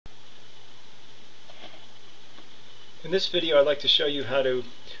In this video, I'd like to show you how to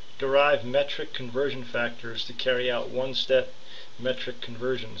derive metric conversion factors to carry out one-step metric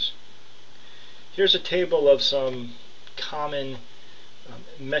conversions. Here's a table of some common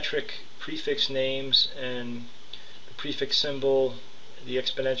metric prefix names and the prefix symbol, the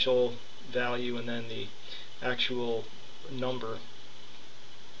exponential value, and then the actual number.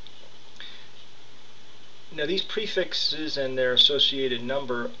 Now, these prefixes and their associated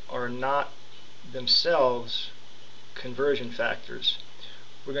number are not themselves conversion factors.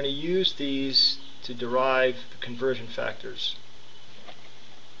 We're going to use these to derive the conversion factors.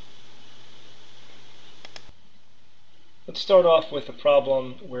 Let's start off with a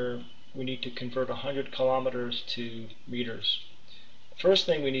problem where we need to convert 100 kilometers to meters. The first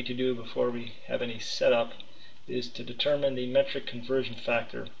thing we need to do before we have any setup is to determine the metric conversion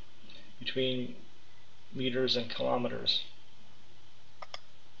factor between meters and kilometers.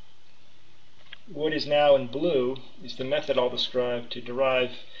 What is now in blue is the method I'll describe to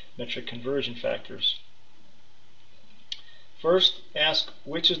derive metric conversion factors. First, ask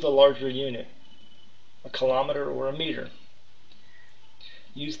which is the larger unit, a kilometer or a meter.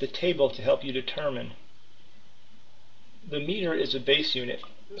 Use the table to help you determine. The meter is a base unit,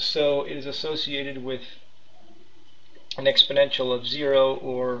 so it is associated with an exponential of 0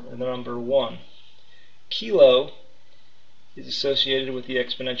 or the number 1. Kilo is associated with the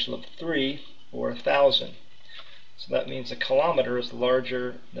exponential of 3 or 1,000. So that means a kilometer is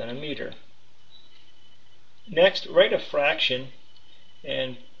larger than a meter. Next, write a fraction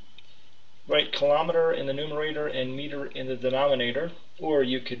and write kilometer in the numerator and meter in the denominator, or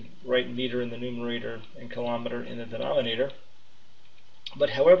you could write meter in the numerator and kilometer in the denominator.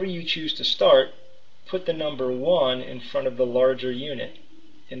 But however you choose to start, put the number 1 in front of the larger unit,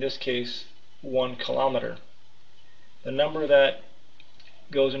 in this case 1 kilometer. The number that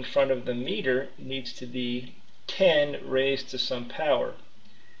goes in front of the meter needs to be 10 raised to some power,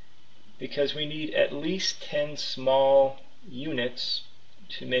 because we need at least 10 small units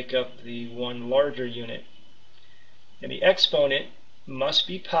to make up the one larger unit. And the exponent must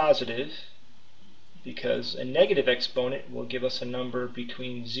be positive, because a negative exponent will give us a number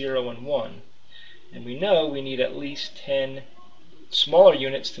between 0 and 1. And we know we need at least 10 smaller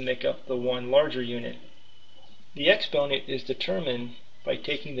units to make up the one larger unit. The exponent is determined by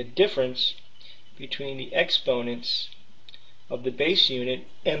taking the difference between the exponents of the base unit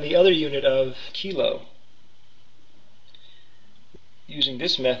and the other unit of kilo. Using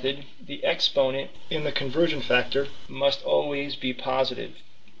this method, the exponent in the conversion factor must always be positive,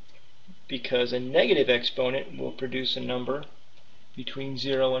 because a negative exponent will produce a number between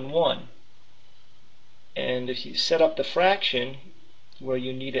 0 and 1. And if you set up the fraction where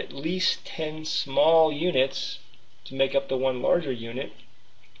you need at least 10 small units to make up the one larger unit,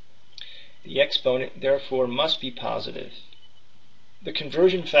 the exponent therefore must be positive. The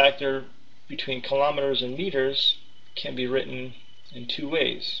conversion factor between kilometers and meters can be written in two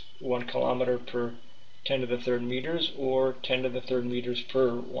ways: 1 kilometer per 10 to the third meters, or 10 to the third meters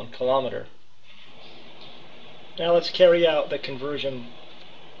per 1 kilometer. Now let's carry out the conversion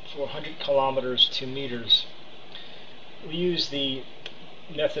for 100 kilometers to meters. We use the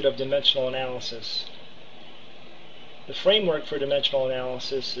method of dimensional analysis. The framework for dimensional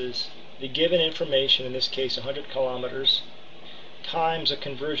analysis is the given information, in this case 100 kilometers, times a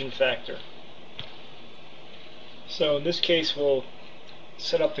conversion factor. So in this case we'll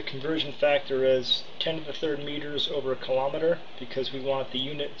set up the conversion factor as 10 to the third meters over a kilometer, because we want the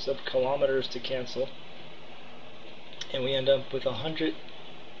units of kilometers to cancel. And we end up with 100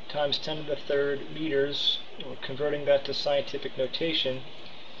 times 10 to the third meters, or converting that to scientific notation,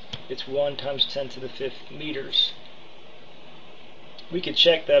 it's 1 times 10 to the fifth meters. We could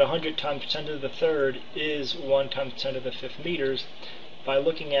check that 100 times 10 to the third is 1 times 10 to the fifth meters by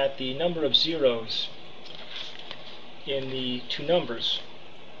looking at the number of zeros in the two numbers.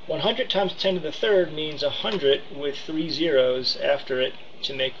 100 times 10 to the third means 100 with 3 zeros after it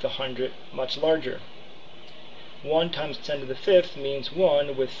to make the 100 much larger. 1 times 10 to the fifth means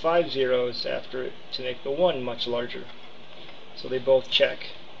 1 with 5 zeros after it to make the 1 much larger. So they both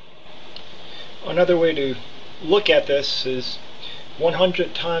check. Another way to look at this is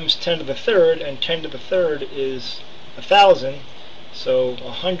 100 times 10 to the third, and 10 to the third is 1,000, so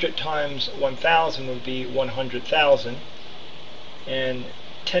 100 times 1,000 would be 100,000, and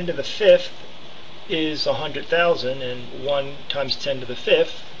 10 to the fifth is 100,000, and 1 times 10 to the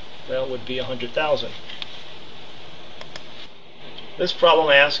fifth, well, would be 100,000. This problem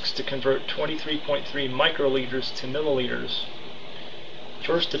asks to convert 23.3 microliters to milliliters.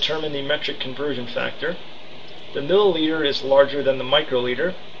 First, determine the metric conversion factor. The milliliter is larger than the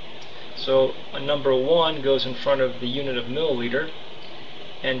microliter, So a number 1 goes in front of the unit of milliliter,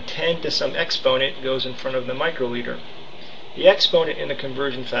 and 10 to some exponent goes in front of the microliter. The exponent in the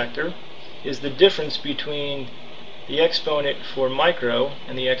conversion factor is the difference between the exponent for micro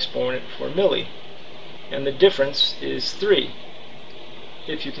and the exponent for milli, and the difference is 3.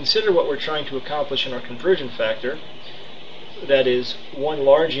 If you consider what we're trying to accomplish in our conversion factor, that is one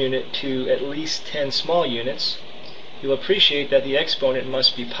large unit to at least 10 small units, you'll appreciate that the exponent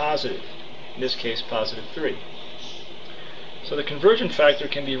must be positive, in this case positive 3. So the conversion factor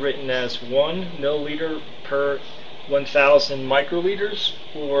can be written as 1 milliliter per 1,000 microliters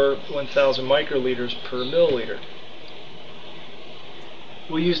or 1,000 microliters per milliliter.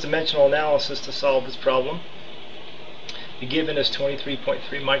 We'll use dimensional analysis to solve this problem. The given is 23.3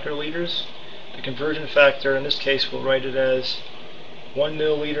 microliters. The conversion factor in this case we'll write it as 1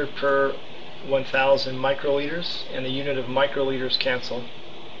 milliliter per 1,000 microliters, and the unit of microliters cancel,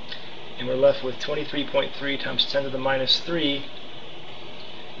 and we're left with 23.3 times 10 to the minus 3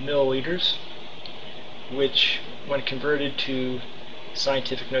 milliliters, which when converted to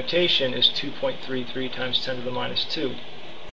scientific notation is 2.33 times 10 to the minus 2.